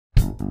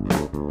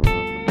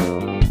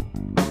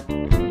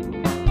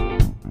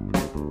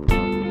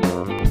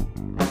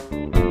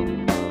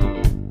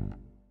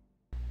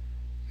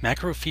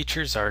Macro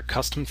features are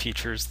custom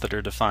features that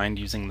are defined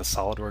using the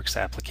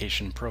SolidWorks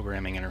application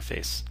programming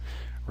interface.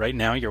 Right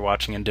now you're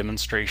watching a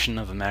demonstration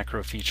of a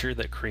macro feature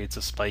that creates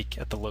a spike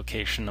at the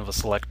location of a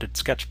selected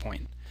sketch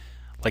point.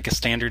 Like a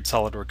standard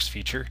SolidWorks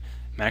feature,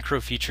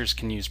 macro features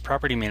can use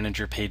Property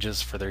Manager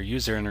pages for their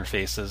user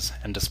interfaces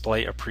and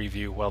display a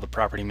preview while the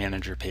Property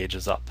Manager page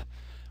is up.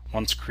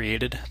 Once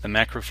created, the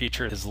macro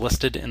feature is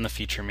listed in the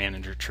Feature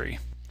Manager tree.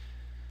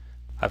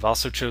 I've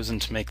also chosen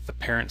to make the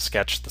parent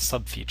sketch the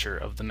subfeature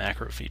of the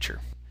macro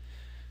feature.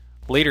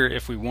 Later,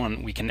 if we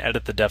want, we can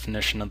edit the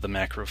definition of the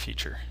macro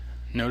feature.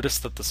 Notice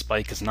that the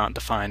spike is not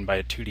defined by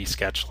a 2D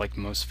sketch like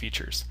most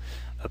features.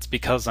 That's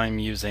because I'm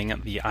using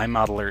the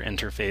iModeler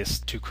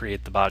interface to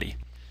create the body.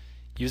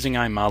 Using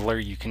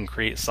iModeler, you can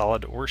create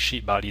solid or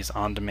sheet bodies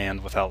on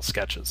demand without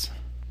sketches.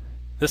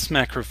 This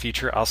macro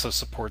feature also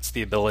supports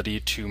the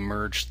ability to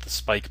merge the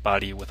spike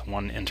body with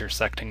one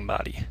intersecting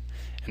body.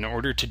 In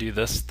order to do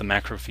this, the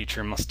macro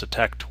feature must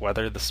detect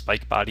whether the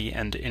spike body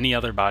and any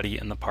other body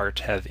in the part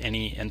have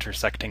any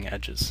intersecting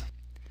edges.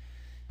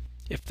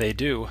 If they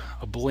do,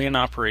 a Boolean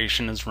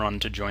operation is run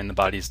to join the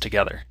bodies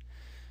together.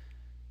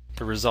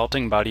 The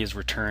resulting body is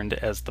returned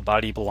as the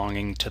body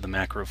belonging to the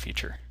macro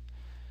feature.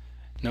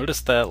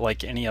 Notice that,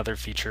 like any other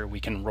feature, we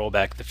can roll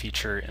back the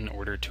feature in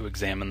order to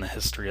examine the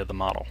history of the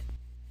model.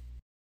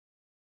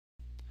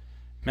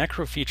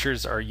 Macro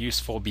features are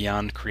useful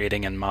beyond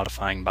creating and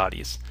modifying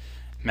bodies.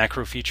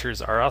 Macro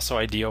features are also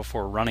ideal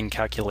for running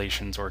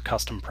calculations or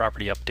custom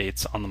property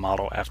updates on the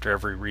model after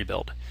every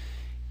rebuild.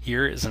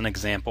 Here is an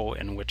example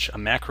in which a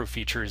macro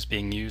feature is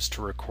being used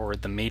to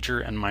record the major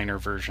and minor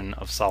version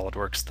of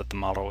SolidWorks that the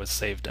model is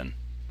saved in.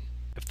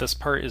 If this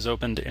part is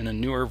opened in a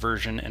newer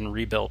version and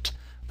rebuilt,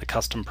 the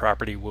custom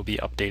property will be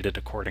updated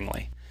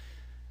accordingly.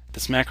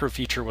 This macro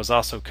feature was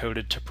also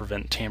coded to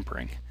prevent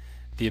tampering.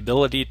 The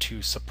ability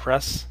to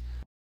suppress,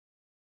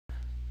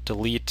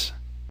 delete,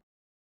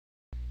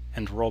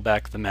 and roll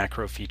back the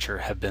macro feature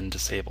have been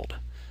disabled.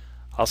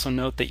 Also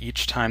note that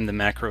each time the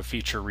macro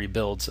feature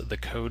rebuilds, the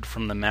code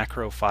from the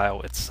macro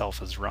file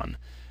itself is run.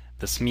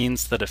 This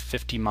means that if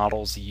 50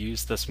 models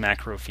use this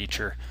macro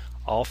feature,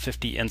 all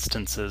 50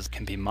 instances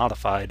can be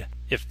modified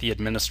if the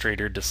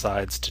administrator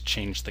decides to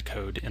change the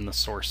code in the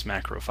source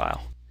macro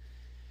file.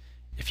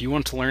 If you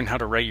want to learn how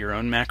to write your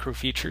own macro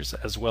features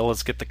as well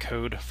as get the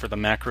code for the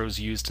macros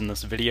used in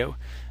this video,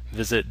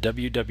 visit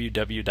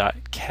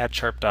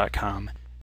www.cadsharp.com